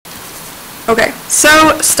Okay,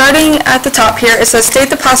 so starting at the top here, it says state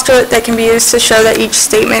the postulate that can be used to show that each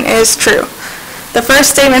statement is true. The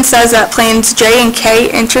first statement says that planes J and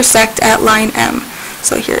K intersect at line M.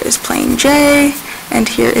 So here is plane J, and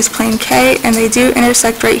here is plane K, and they do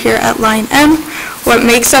intersect right here at line M. What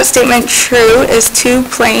makes that statement true is two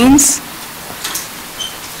planes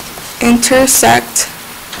intersect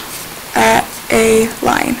at a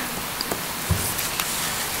line.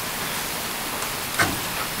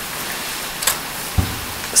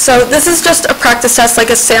 So this is just a practice test, like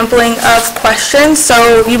a sampling of questions.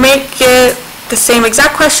 So you may get the same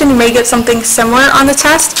exact question, you may get something similar on the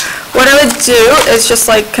test. What I would do is just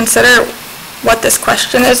like consider what this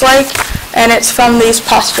question is like, and it's from these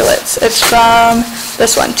postulates. It's from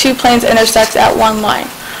this one, two planes intersect at one line.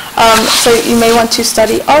 So you may want to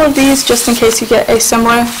study all of these just in case you get a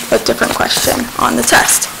similar but different question on the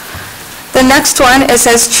test. The next one, it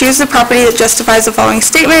says choose the property that justifies the following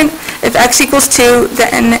statement. If x equals 2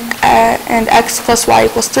 then, and x plus y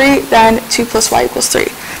equals 3, then 2 plus y equals 3.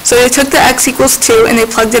 So they took the x equals 2 and they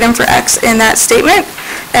plugged it in for x in that statement,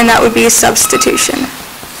 and that would be substitution.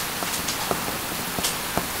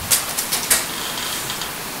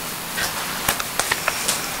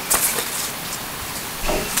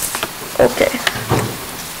 Okay.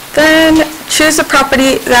 Then choose the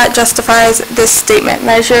property that justifies this statement.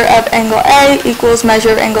 Measure of angle A equals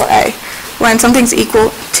measure of angle A. When something's equal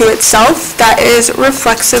to itself, that is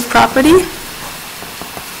reflexive property.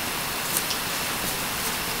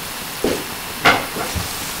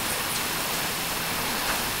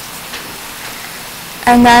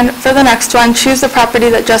 And then for the next one, choose the property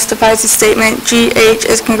that justifies the statement GH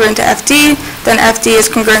is congruent to FD, then FD is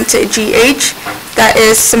congruent to GH. That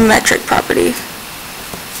is symmetric property.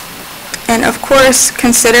 And of course,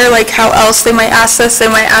 consider like how else they might ask this. They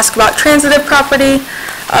might ask about transitive property,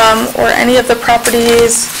 or any of the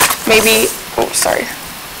properties, maybe,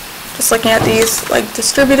 just looking at these, like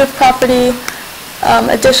distributive property,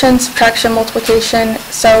 addition, subtraction, multiplication.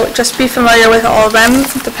 So just be familiar with all of them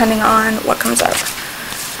depending on what comes up.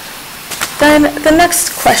 Then the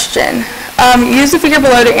next question, use the figure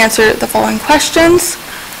below to answer the following questions.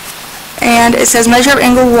 And it says measure of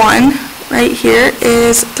angle 1 right here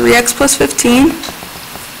is 3x plus 15.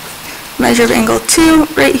 Measure of angle 2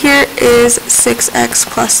 right here is 6x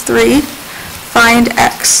plus 3. Find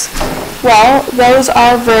x. Well, those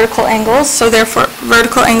are vertical angles, so therefore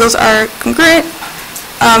vertical angles are congruent.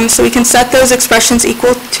 So we can set those expressions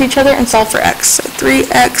equal to each other and solve for x. So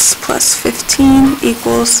 3x plus 15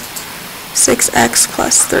 equals 6x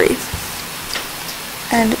plus 3.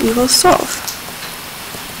 And we will solve.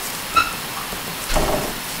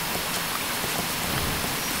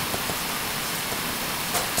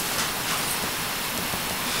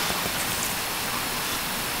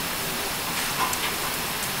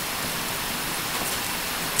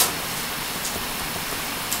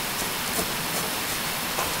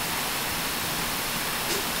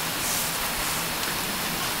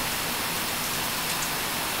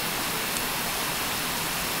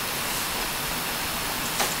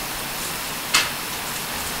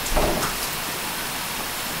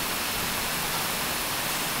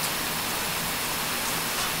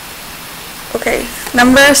 Okay,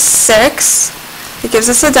 number 6, it gives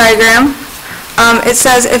us a diagram. It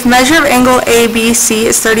says if measure of angle ABC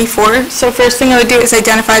is 34, so first thing I would do is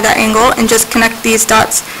identify that angle and just connect these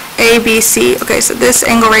dots ABC. Okay, so this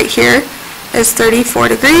angle right here is 34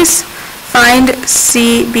 degrees. Find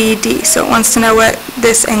CBD, so it wants to know what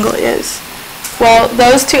this angle is. Well,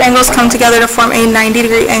 those two angles come together to form a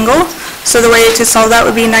 90-degree angle, so the way to solve that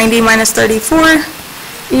would be 90 minus 34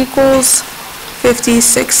 equals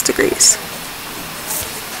 56 degrees.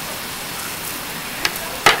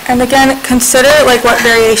 And again, consider like what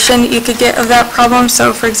variation you could get of that problem.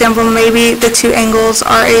 So for example, maybe the two angles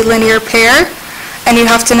are a linear pair, and you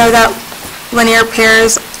have to know that linear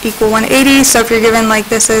pairs equal 180. So if you're given like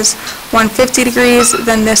this is 150 degrees,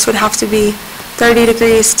 then this would have to be 30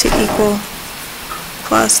 degrees to equal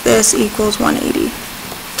plus this equals 180.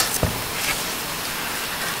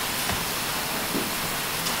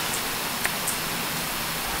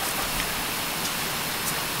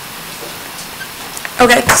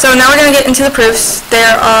 Okay, so now we're going to get into the proofs.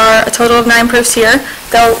 There are a total of 9 proofs here.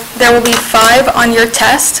 There will be 5 on your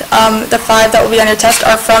test. The 5 that will be on your test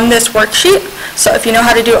are from this worksheet. So if you know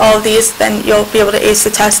how to do all of these, then you'll be able to ace the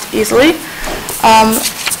test easily.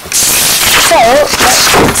 So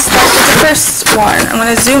let's start with the first one. I'm going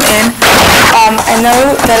to zoom in. I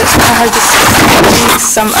know that it's kind of hard to see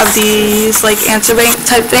some of these like answer bank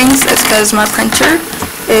type things. It's because my printer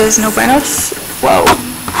is no buenos. Whoa.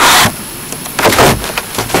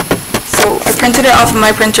 So I printed it off of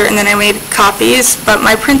my printer and then I made copies, but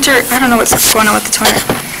my printer, I don't know what's going on with the toner.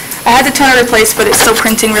 I had the toner replaced, but it's still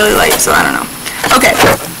printing really light, so I don't know. Okay,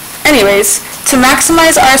 anyways, to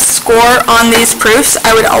maximize our score on these proofs,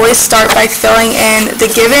 I would always start by filling in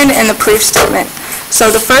the given and the proof statement.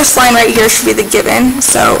 So the first line right here should be the given,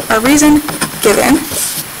 so our reason, given,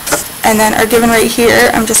 and then our given right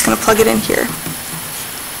here, I'm just going to plug it in here.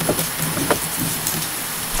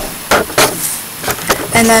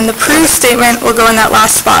 And then the proof statement will go in that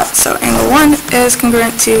last spot. So angle 1 is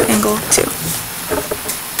congruent to angle 2.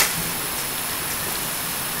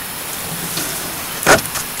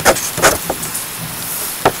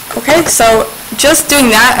 Okay, so just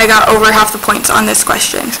doing that, I got over half the points on this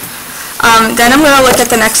question. Then I'm going to look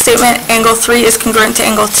at the next statement. Angle 3 is congruent to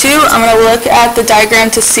angle 2. I'm going to look at the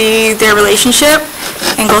diagram to see their relationship.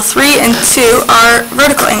 Angle 3 and 2 are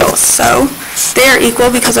vertical angles, so they are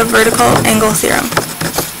equal because of vertical angle theorem.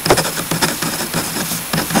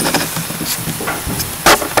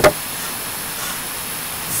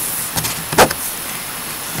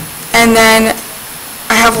 And then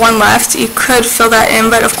I have one left. You could fill that in,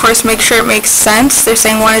 but of course make sure it makes sense. They're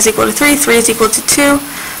saying 1 is equal to 3, 3 is equal to 2,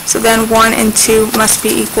 so then 1 and 2 must be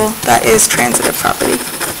equal. That is transitive property.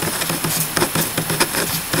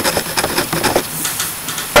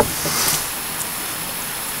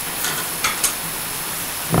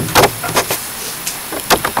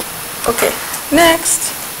 Okay,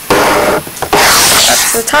 next, up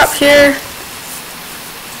to the top here.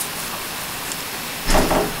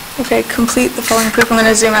 Okay, complete the following proof. I'm going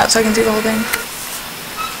to zoom out so I can see the whole thing.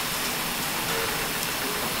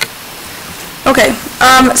 Okay,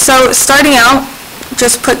 so starting out,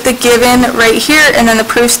 just put the given right here and then the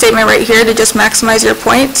proof statement right here to just maximize your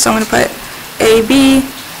point. So I'm going to put AB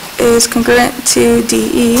is congruent to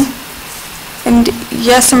DE. And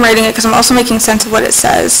yes, I'm writing it because I'm also making sense of what it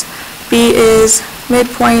says. B is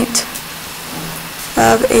midpoint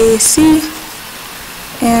of AC,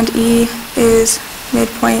 and E is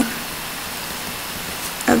midpoint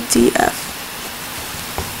of DF.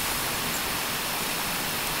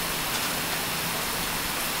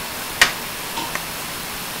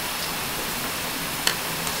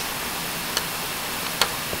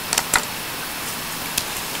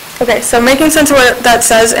 Okay, so making sense of what that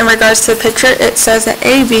says in regards to the picture, it says that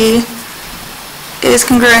AB is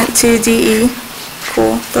congruent to DE.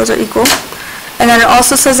 Cool, those are equal. And then it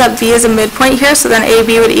also says that B is a midpoint here, so then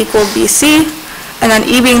AB would equal BC. And then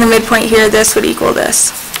E being the midpoint here, this would equal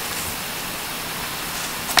this.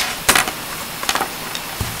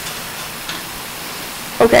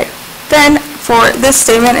 Okay, then for this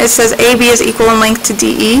statement, it says AB is equal in length to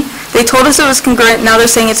DE. They told us it was congruent, now they're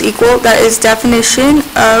saying it's equal. That is definition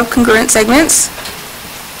of congruent segments.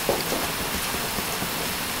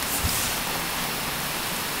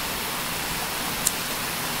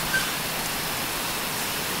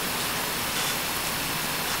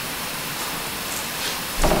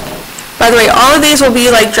 By the way, all of these will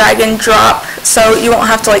be like drag and drop, so you won't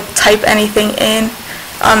have to like type anything in.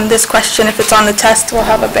 This question, if it's on the test, will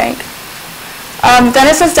have a bank. Then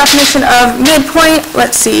it says definition of midpoint.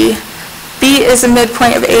 Let's see. B is the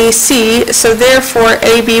midpoint of AC, so therefore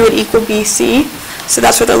AB would equal BC. So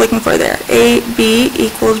that's what they're looking for there. AB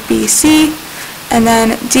equals BC, and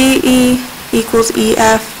then DE equals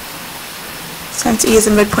EF, since E is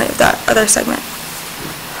the midpoint of that other segment.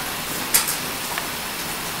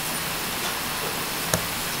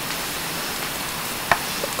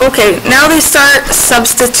 Okay, now they start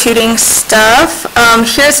substituting stuff.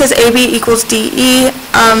 Here it says AB equals DE.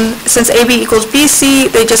 Since AB equals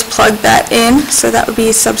BC, they just plug that in, so that would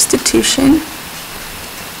be substitution.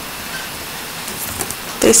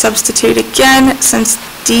 They substitute again. Since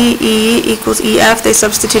DE equals EF, they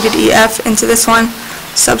substituted EF into this one.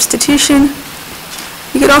 Substitution.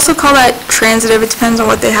 You could also call that transitive. It depends on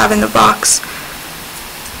what they have in the box,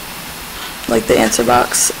 like the answer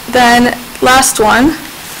box. Then last one.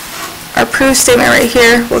 Our proof statement right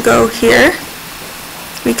here will go here.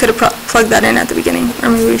 We could have plugged that in at the beginning, or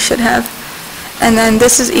maybe we should have. And then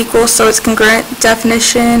this is equal, so it's congruent.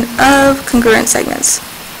 Definition of congruent segments.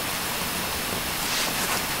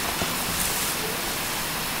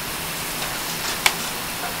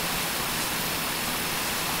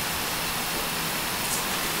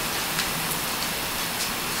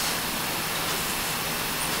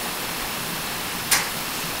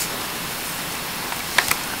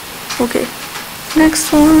 Okay,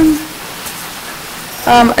 next one.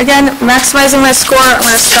 Again, maximizing my score, I'm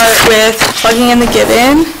going to start with plugging in the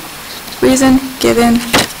given, reason, given,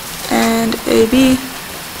 and AB,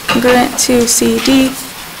 congruent to CD,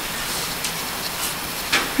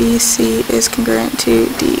 BC is congruent to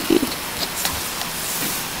DE.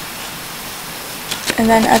 And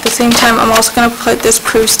then at the same time, I'm also going to put this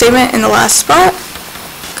proof statement in the last spot,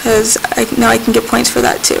 because I know I can get points for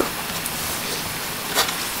that too.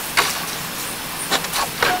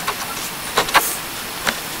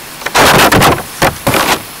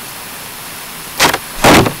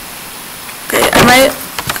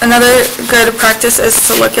 Another good practice is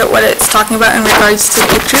to look at what it's talking about in regards to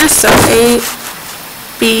pictures. So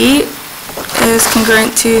AB is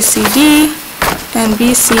congruent to CD, and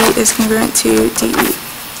BC is congruent to DE.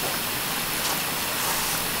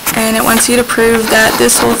 And it wants you to prove that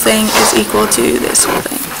this whole thing is equal to this whole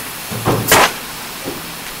thing.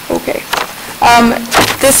 Okay.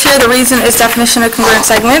 This here, the reason is definition of congruent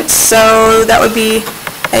segments. So that would be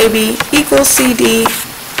AB equals CD,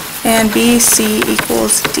 and BC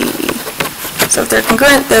equals DE. So if they're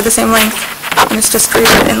congruent, they're the same length, and it's just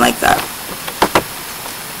rewritten like that.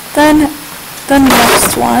 Then the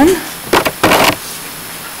next one,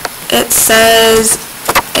 it says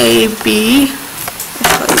AB,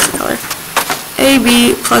 I'll use the color,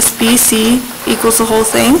 AB plus BC equals the whole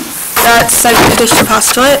thing. That's segment addition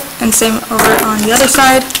postulate, and same over on the other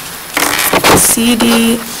side.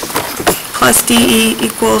 CD plus DE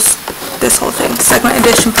equals this whole thing, segment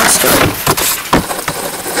addition postulate.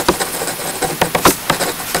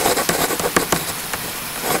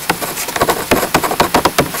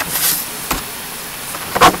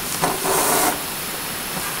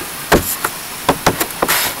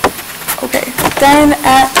 Okay, then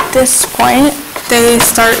at this point, they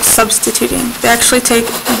start substituting. They actually take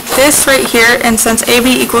this right here, and since AB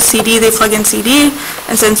equals CD, they plug in CD,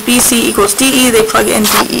 and since BC equals DE, they plug in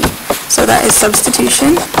DE. So that is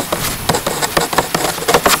substitution.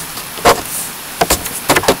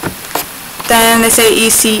 Then they say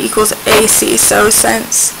EC equals AC, so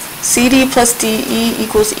since CD plus DE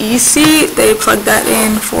equals EC, they plug that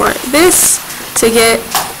in for this to get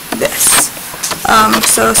this.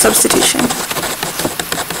 So substitution.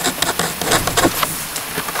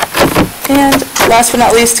 And last but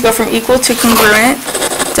not least, to go from equal to congruent,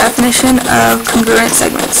 definition of congruent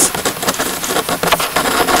segments.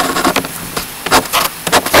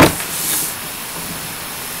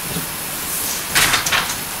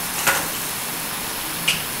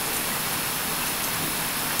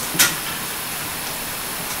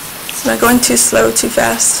 Am I going too slow, too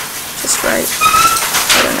fast? Just right?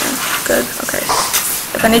 I don't know. Good? Okay.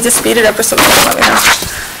 If I need to speed it up or something, let me know.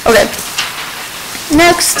 Okay.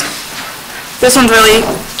 Next. This one's really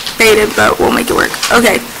baited, but we'll make it work.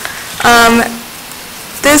 Okay.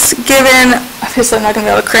 This given, obviously I'm not going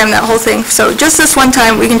to be able to cram that whole thing, so just this one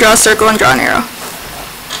time we can draw a circle and draw an arrow.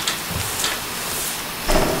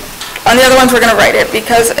 On the other ones we're going to write it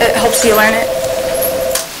because it helps you learn it.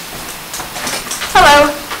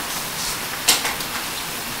 Hello.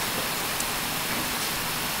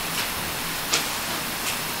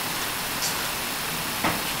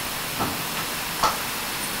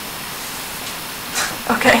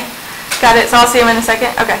 Okay, got it. So I'll see him in a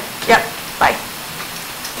second. Okay, yep, bye.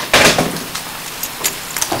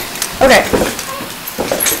 Okay.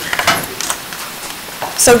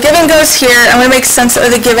 So given goes here. I'm going to make sense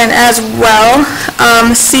of the given as well.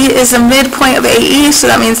 C is the midpoint of AE, so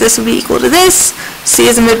that means this would be equal to this. C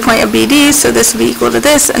is the midpoint of BD, so this would be equal to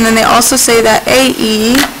this. And then they also say that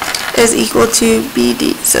AE is equal to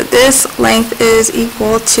BD. So this length is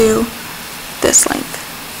equal to this length.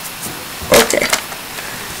 Okay.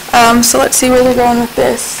 So let's see where they're going with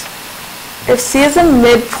this. If C is a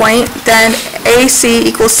midpoint, then AC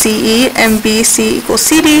equals CE and BC equals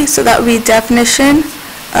CD, so that would be definition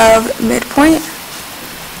of midpoint.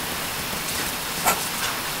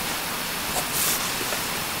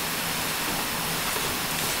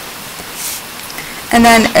 And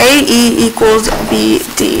then AE equals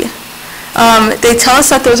BD. They tell us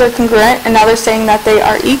that those are congruent, and now they're saying that they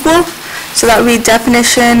are equal, so that would be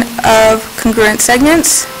definition of congruent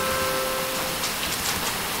segments.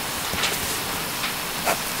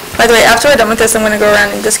 By the way, after we're done with this, I'm going to go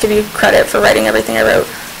around and just give you credit for writing everything I wrote.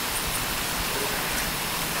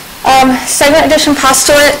 Segment addition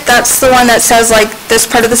postulate, that's the one that says like this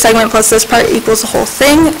part of the segment plus this part equals the whole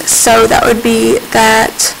thing. So that would be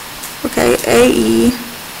that, okay, AE,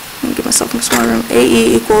 let me give myself some more room,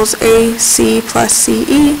 AE equals AC plus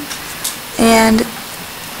CE, and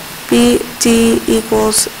BD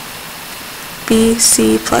equals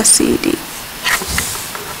BC plus CD.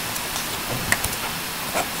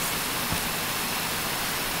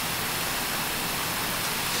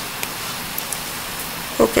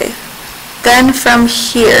 Okay, then from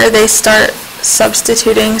here they start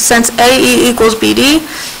substituting. Since AE equals BD,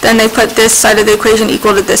 then they put this side of the equation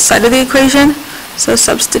equal to this side of the equation. So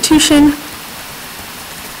substitution.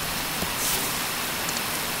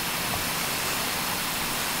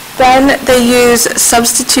 Then they use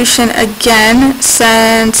substitution again.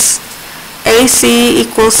 Since AC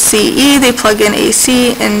equals CE, they plug in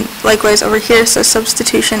AC, and likewise over here, so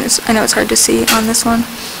substitution is, I know it's hard to see on this one.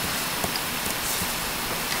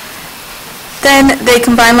 Then they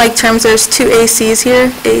combine like terms. There's two ACs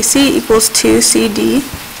here. AC equals 2 CD.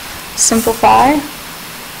 Simplify.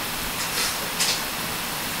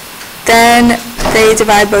 Then they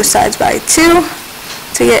divide both sides by 2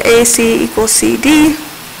 to get AC equals CD,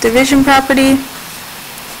 division property.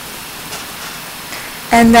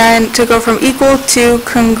 And then to go from equal to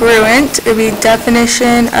congruent, it would be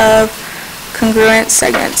definition of congruent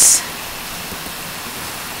segments.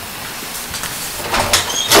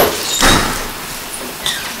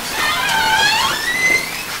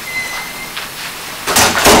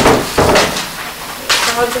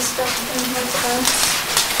 All this stuff in here.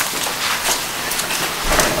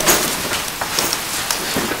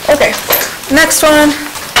 Okay, next one.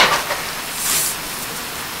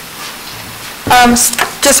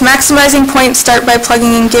 Just maximizing points, start by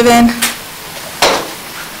plugging in given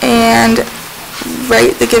and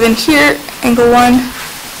write the given here, angle 1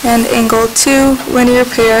 and angle 2, linear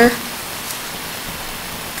pair,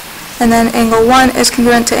 and then angle 1 is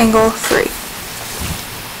congruent to angle 3.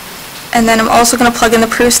 And then I'm also going to plug in the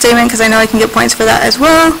proof statement because I know I can get points for that as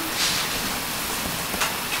well.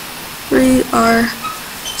 3 are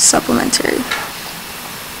supplementary.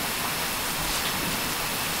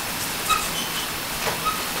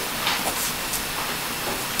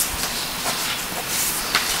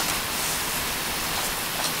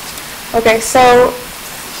 Okay, so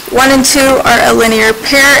 1 and 2 are a linear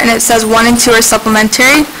pair, and it says 1 and 2 are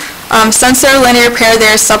supplementary. Since they're a linear pair,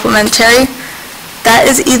 they're supplementary. That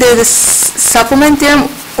is either the supplement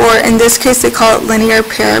theorem, or in this case, they call it linear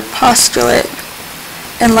pair postulate.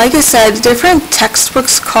 And like I said, different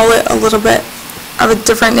textbooks call it a little bit of a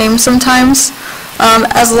different name sometimes.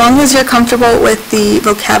 As long as you're comfortable with the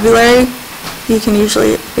vocabulary, you can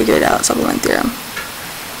usually figure it out, supplement theorem.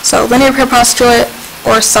 So linear pair postulate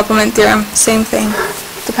or supplement theorem, same thing,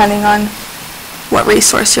 depending on what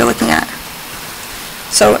resource you're looking at.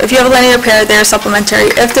 So if you have a linear pair, they're supplementary.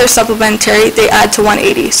 If they're supplementary, they add to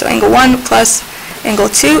 180. So angle 1 plus angle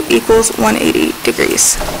 2 equals 180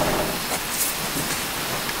 degrees.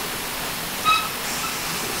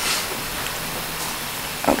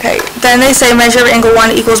 Okay, then they say measure of angle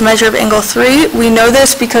 1 equals measure of angle 3. We know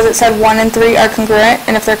this because it said 1 and 3 are congruent,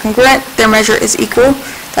 and if they're congruent, their measure is equal.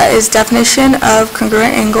 That is definition of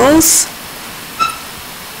congruent angles.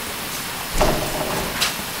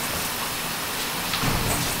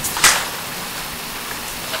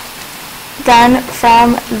 Then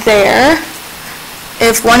from there,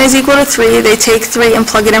 if 1 is equal to 3, they take 3 and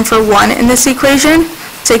plug it in for 1 in this equation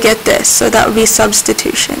to get this. So that would be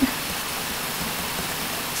substitution.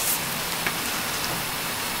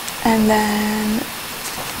 And then,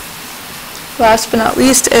 last but not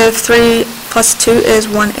least, if 3 plus 2 is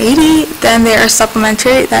 180, then they are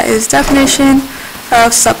supplementary. That is definition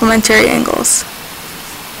of supplementary angles.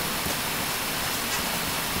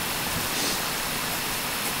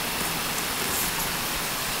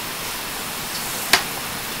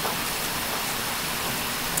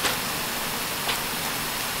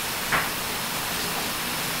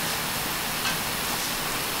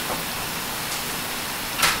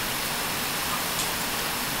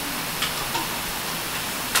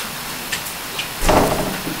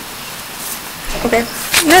 Okay,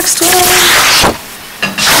 next one.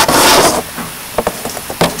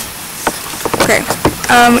 Okay,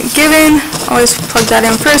 given, always plug that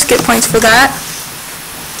in first, get points for that.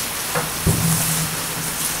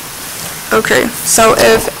 Okay, so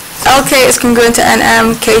if LK is congruent to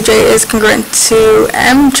NM, KJ is congruent to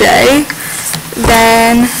MJ,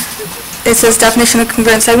 then it says definition of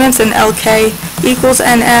congruent segments, and LK equals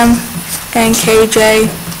NM, and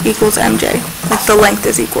KJ equals MJ, like the length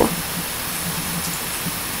is equal.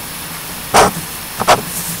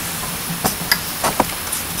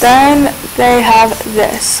 Then they have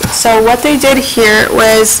this. So what they did here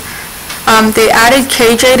was they added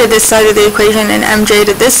KJ to this side of the equation and MJ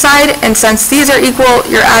to this side, and since these are equal,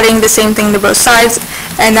 you're adding the same thing to both sides,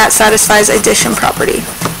 and that satisfies addition property.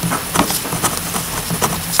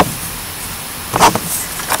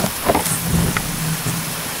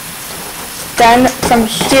 Then from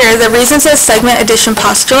here, the reason it says segment addition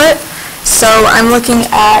postulate, so I'm looking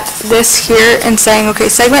at this here and saying, okay,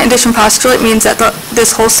 segment addition postulate means that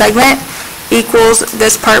this whole segment equals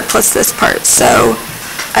this part plus this part. So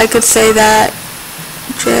I could say that,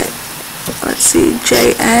 let's see,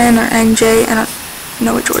 JN or NJ, I don't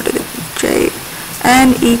know which order,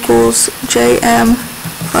 JN equals JM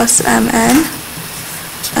plus MN.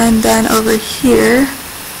 And then over here,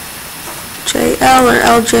 JL or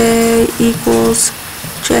LJ equals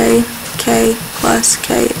JK plus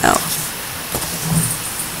KL.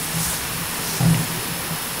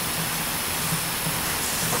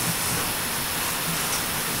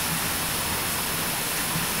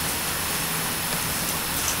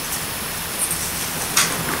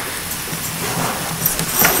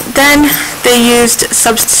 Then they used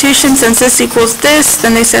substitution. Since this equals this,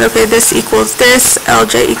 then they said, okay, this equals this,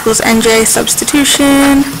 LJ equals NJ,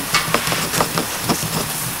 substitution.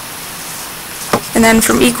 And then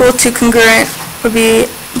from equal to congruent would be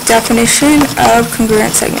definition of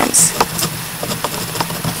congruent segments.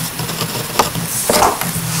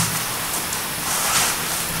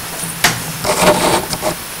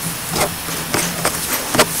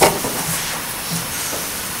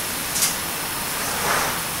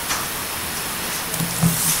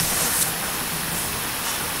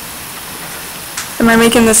 Am I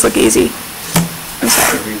making this look easy? I'm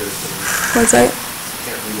sorry. What's that?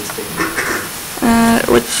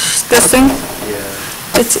 This thing?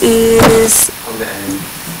 Yeah. It is On the end,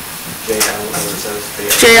 JL, or says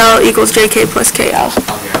JL equals JK plus KL.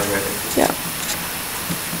 Okay. Yeah.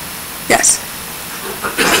 Yes.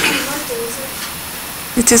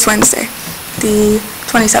 It is Wednesday, the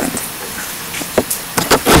 27th.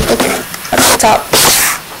 Okay, at the top.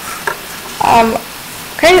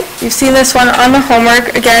 Okay, you've seen this one on the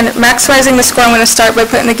homework. Again, maximizing the score, I'm going to start by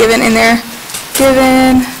putting the given in there.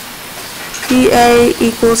 Given PA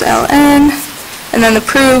equals LN, and then the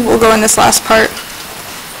prove will go in this last part.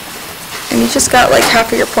 And you just got like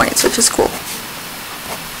half of your points, which is cool.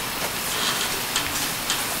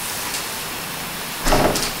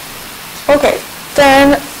 Okay,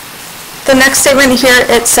 then the next statement here,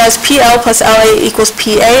 it says PL plus LA equals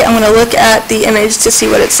PA. I'm going to look at the image to see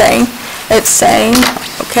what it's saying. It's saying,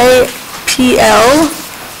 okay, PL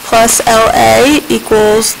plus LA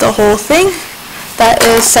equals the whole thing. That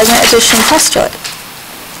is segment addition postulate.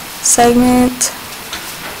 Segment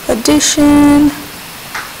addition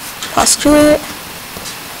postulate.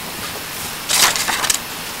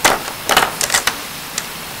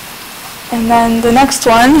 And then the next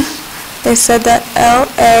one, they said that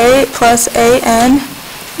LA plus AN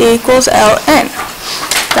equals LN.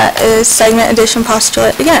 That is segment addition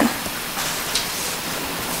postulate again.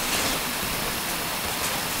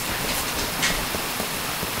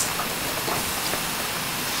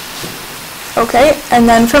 Okay, and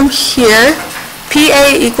then from here,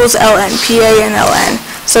 PA equals LN, PA and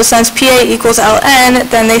LN. So since PA equals LN,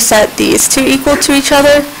 then they set these two equal to each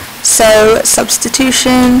other. So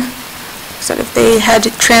substitution, so if they had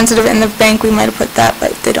transitive in the bank, we might have put that,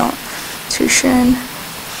 but they don't. Substitution.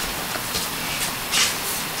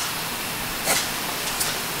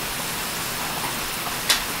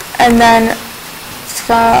 And then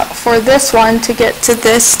for this one, to get to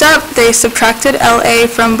this step, they subtracted LA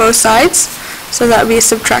from both sides. So that would be a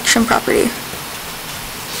subtraction property.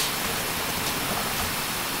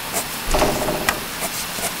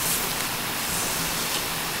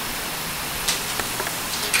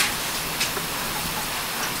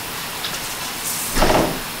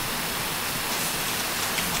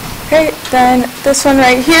 Okay, then this one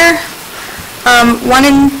right here, 1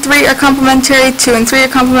 and 3 are complementary, 2 and 3 are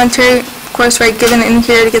complementary. Of course, right, given in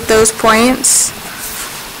here to get those points.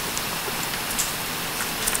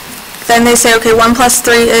 Then they say, okay, 1 plus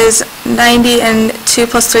 3 is 90 and 2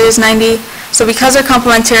 plus 3 is 90. So because they're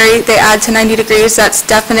complementary, they add to 90 degrees. That's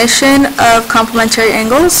definition of complementary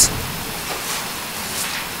angles.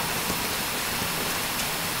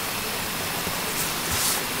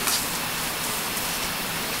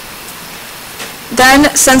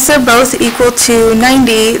 Then, since they're both equal to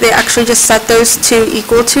 90, they actually just set those two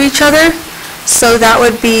equal to each other. So that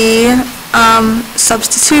would be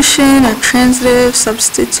substitution or transitive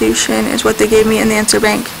substitution is what they gave me in the answer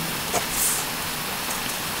bank.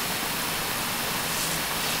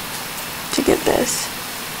 To get this.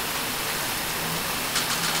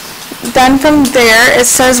 Then from there, it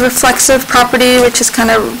says reflexive property, which is kind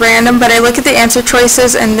of random, but I look at the answer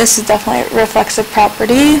choices, and this is definitely a reflexive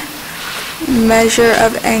property. Measure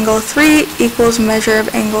of angle 3 equals measure of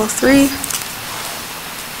angle 3.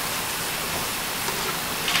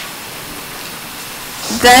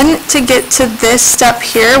 Then to get to this step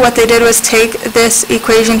here, what they did was take this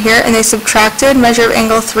equation here and they subtracted measure of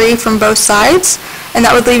angle 3 from both sides, and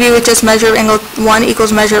that would leave you with just measure of angle 1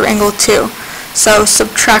 equals measure of angle 2. So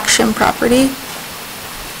subtraction property.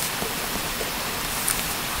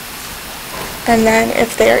 And then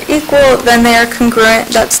if they are equal, then they are congruent.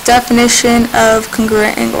 That's definition of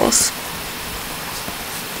congruent angles.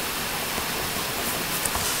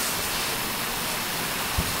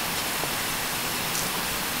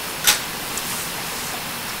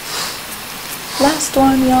 last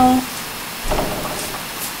one, y'all.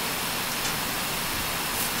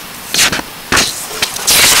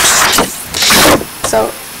 So,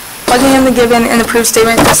 plugging in the given in the proof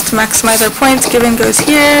statement just to maximize our points. Given goes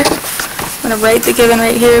here. I'm going to write the given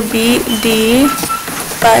right here. BD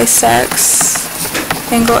bisects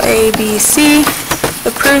angle ABC.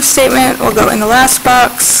 The proof statement will go in the last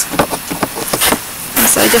box. And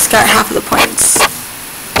so I just got half of the points.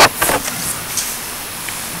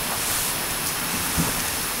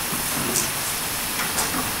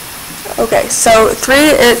 Okay, so 3,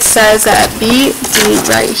 it says that BD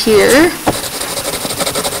right here,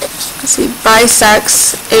 let's see,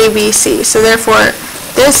 bisects ABC. So therefore,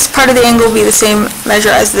 this part of the angle will be the same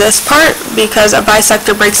measure as this part because a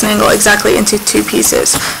bisector breaks an angle exactly into 2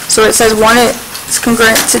 pieces. So it says 1 is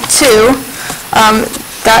congruent to 2.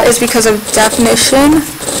 That is because of definition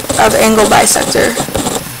of angle bisector.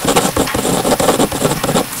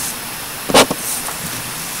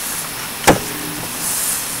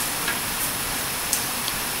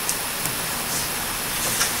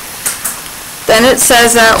 Then it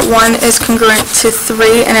says that 1 is congruent to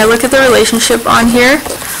 3, and I look at the relationship on here.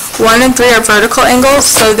 1 and 3 are vertical angles,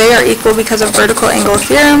 so they are equal because of vertical angle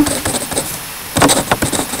theorem.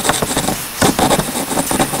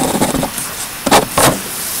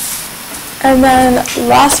 And then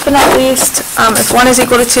last but not least, if 1 is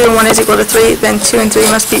equal to 2 and 1 is equal to 3, then 2 and 3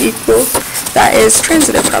 must be equal. That is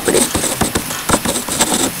transitive property.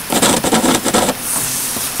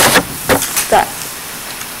 That.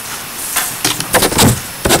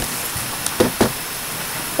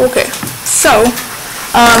 Okay, so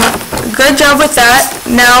good job with that.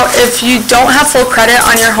 Now, if you don't have full credit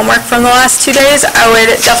on your homework from the last 2 days, I would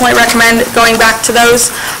definitely recommend going back to those,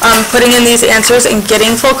 putting in these answers and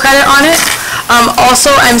getting full credit on it. Also,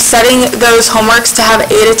 I'm setting those homeworks to have 8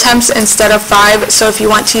 attempts instead of 5, so if you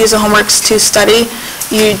want to use the homeworks to study,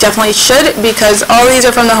 you definitely should, because all these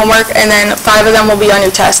are from the homework, and then 5 of them will be on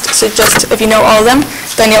your test. So just, if you know all of them,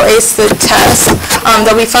 then you'll ace the test.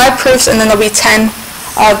 There'll be 5 proofs, and then there'll be 10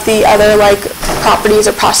 of the other like properties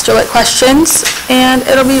or postulate questions, and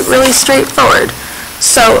it'll be really straightforward.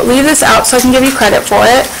 So leave this out so I can give you credit for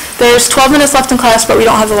it. There's 12 minutes left in class, but we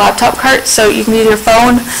don't have the laptop cart, so you can use your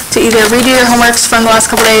phone to either redo your homeworks from the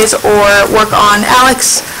last couple days or work on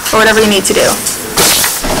Alex or whatever you need to do.